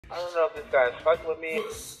I don't know if this guy's fucking with me.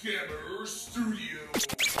 The Scammer Studio.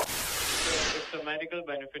 It's a medical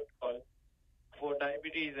benefit call for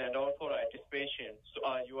diabetes and arthritis patients. So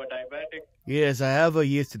are you a diabetic? Yes, I have a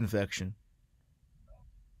yeast infection.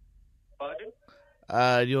 Pardon?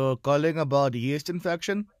 You're calling about yeast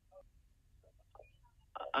infection?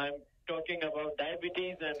 I'm talking about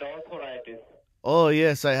diabetes and arthritis. Oh,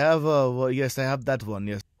 yes, I have yes, I have that one,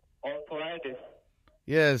 yes. Arthritis.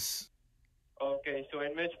 Yes. Okay, so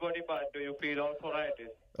in which body part do you feel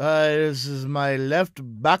arthritis? This is my left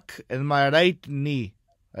back and my right knee.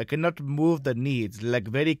 I cannot move the knee. It's like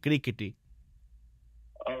very crickety.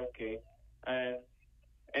 Okay. And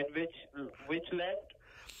in which left?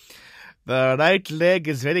 The right leg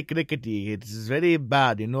is very crickety. It's very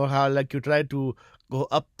bad. You know how like you try to go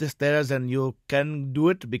up the stairs and you can do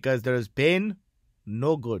it because there is pain?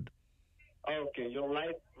 No good. Okay, your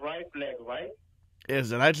right leg, right? Yes,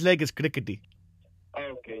 the right leg is crickety.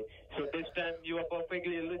 Okay, so this time you are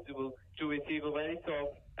perfectly eligible to receive a very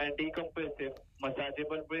soft and decompressive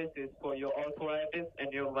massagable braces for your arthritis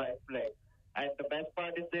and your right leg. And the best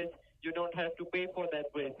part is this, you don't have to pay for that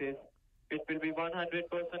braces. It will be 100%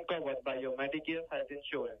 covered by your Medicare health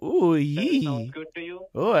insurance. Ooh, Does it yee. sound good to you?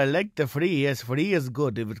 Oh, I like the free. Yes, free is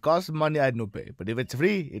good. If it costs money, I no pay. But if it's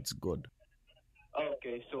free, it's good.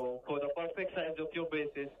 Okay, so for the perfect size of your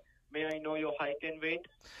braces, may I know your height and weight?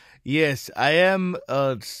 Yes, I am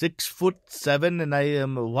 6'7" and I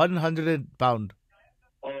am 100 pound.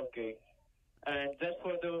 Okay. And just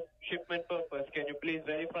for the shipment purpose, can you please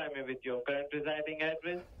verify me with your current residing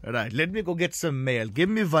address? Right, let me go get some mail. Give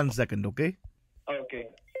me 1 second, okay? Okay.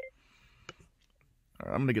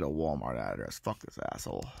 I'm gonna get a Walmart address. Fuck this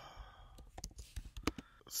asshole.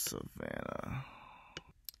 Savannah.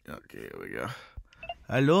 Okay, here we go.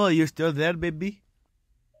 Hello, are you still there, baby?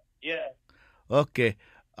 Yeah. Okay.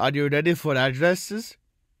 Are you ready for addresses?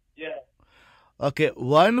 Yeah. Okay,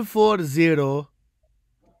 14030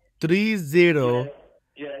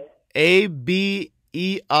 Yes.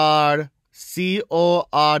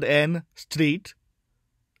 ABERCORN Street,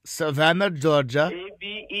 Savannah, Georgia.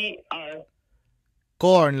 ABER.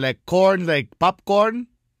 Corn like popcorn.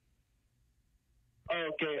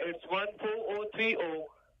 Okay, it's 14030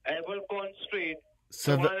 Abercorn Street,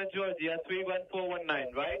 Sav- Savannah, Georgia,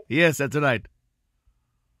 31419, right? yes, that's right.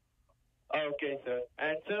 Okay, sir.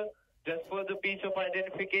 And sir, just for the piece of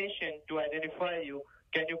identification to identify you,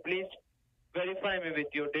 can you please verify me with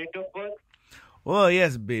your date of birth? Oh,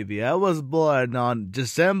 yes, baby. I was born on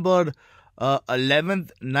December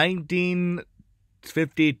 11th,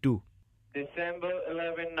 1952. December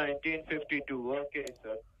 11, 1952. Okay,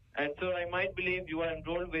 sir. And so I might believe you are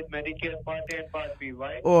enrolled with Medicare Part A and Part B,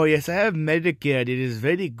 right? Oh, yes, I have Medicare. It is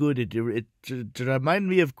very good. It reminds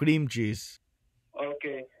me of cream cheese.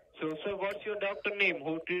 Okay. So, sir, what's your doctor name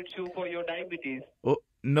who treats you for your diabetes? Oh,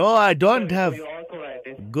 no, I don't have. For your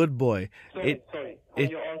arthritis. Good boy. Sorry, for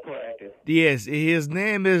your arthritis. Yes, his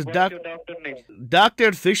name is What's your doctor name?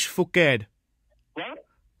 Dr. Fish Fouquet. What?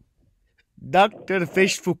 Dr.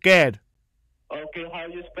 Fish Fouquet. Okay, how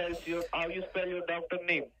you spell your doctor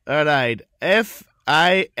name? All right.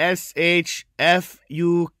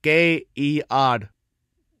 FISHFUKER.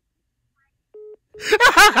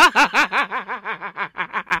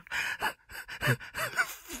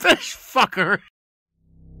 Fish fucker.